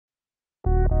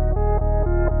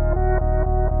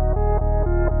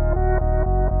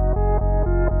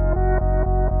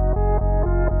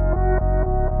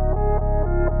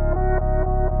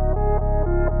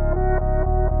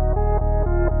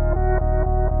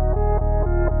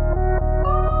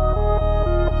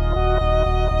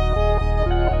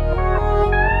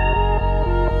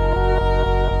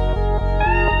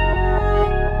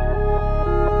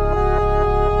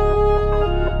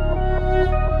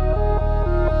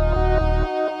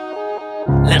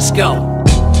let's go.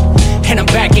 And I'm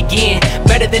back again,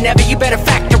 better than ever, you better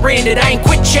factor in that I ain't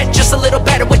quit yet, just a little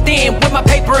better within. With my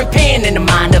paper and pen in the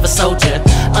mind of a soldier.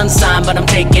 Unsigned, but I'm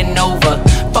taking over.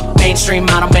 Fuck mainstream,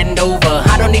 I don't bend over.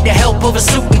 I don't need the help of a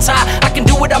suit and tie. I can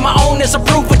do it on my own, there's a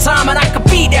proof of time. And I could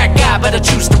be that guy, but I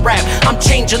choose to rap. I'm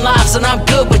changing lives and I'm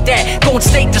good with that. Going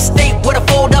state to state with a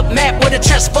fold up map, with a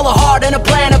chest full of heart and a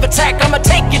plan of attack. I'ma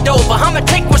take it over, I'ma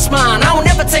take what's mine. I don't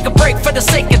ever take a break for the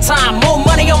sake of time. More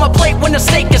money on my plate when the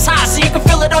stake is high, so you can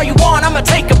feel it all you want, I'ma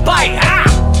take a bite.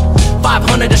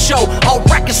 500 a show, all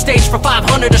record stage for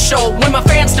 500 a show. When my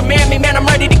fans demand me, man, I'm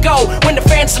ready to go. When the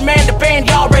fans demand the band,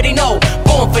 y'all already know.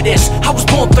 Born for this, I was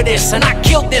born for this, and I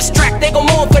killed this track, they gon'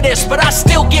 mourn for this, but I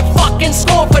still get fucking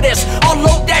scorned for this. I'll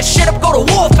load that shit up, go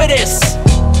to war for this.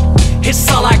 It's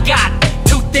all I got,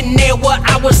 tooth and nail what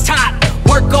I was taught.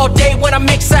 Work all day when I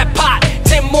mix that pot.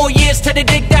 10 more years till they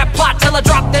dig that plot, till I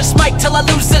drop this mic, till I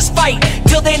lose this fight.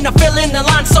 Till then I fill in the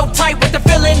line so tight, with the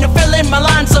fill in my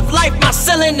lines of life. My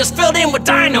cylinder's filled in with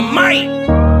dynamite.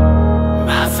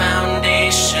 My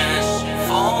foundation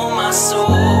for my soul,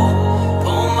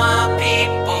 pull my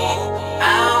people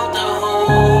out the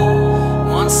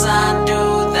hole. Once I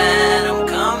do that, I'm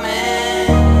coming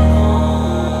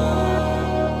home.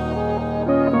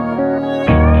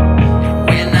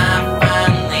 When I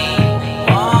finally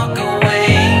walk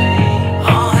away,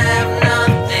 I'll have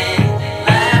nothing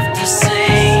left to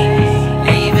say.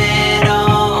 Leave it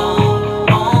all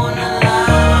on the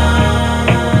line.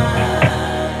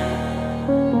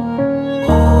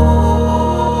 Oh,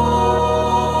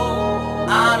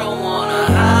 I don't wanna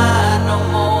hide no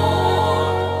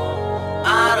more.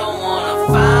 I don't wanna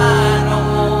fight no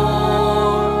more.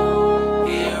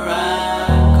 Here I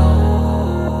go.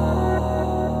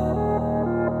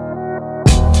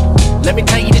 Let me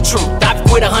tell you the truth, I've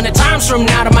quit 100 times from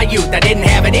now to my youth. I didn't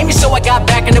have it in me, so I got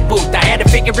back in the booth. I had to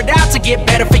figure it out to get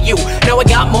better for you. Now I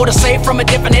got more to say from a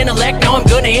different intellect. Now I'm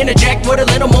gonna interject with a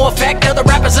little more effect. Other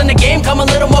rappers in the game come a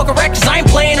little more correct, cause I ain't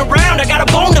playing around, I got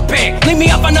a bone to pick. Leave me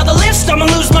up another list, I'ma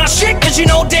lose my shit, cause you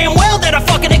know damn well that I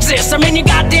fucking exist. I'm in your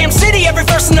goddamn city, every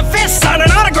first and the fifth,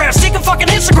 signing autographs, taking fucking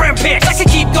Instagram pics. I could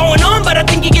keep going on, but I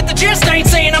think you get the gist. I ain't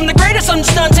saying I'm the greatest, I'm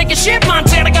just done taking shit.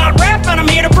 Montana got rap, and I'm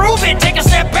here to prove it. Take a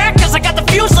step back, cause I got the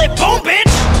fuse lit, boom bitch.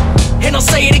 And I'll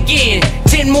say it again,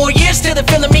 10 more years till they're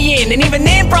filling me in. And even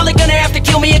then, probably gonna have to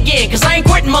kill me again, cause I ain't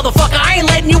quitting, motherfucker, I ain't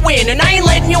letting you win. And I ain't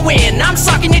letting you win, I'm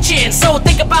sucking your chin. So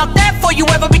think about that before you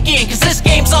ever begin, cause this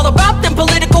game's all about them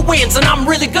political wins, and I'm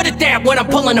really good at that when I'm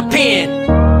pulling a pin.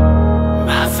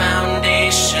 I found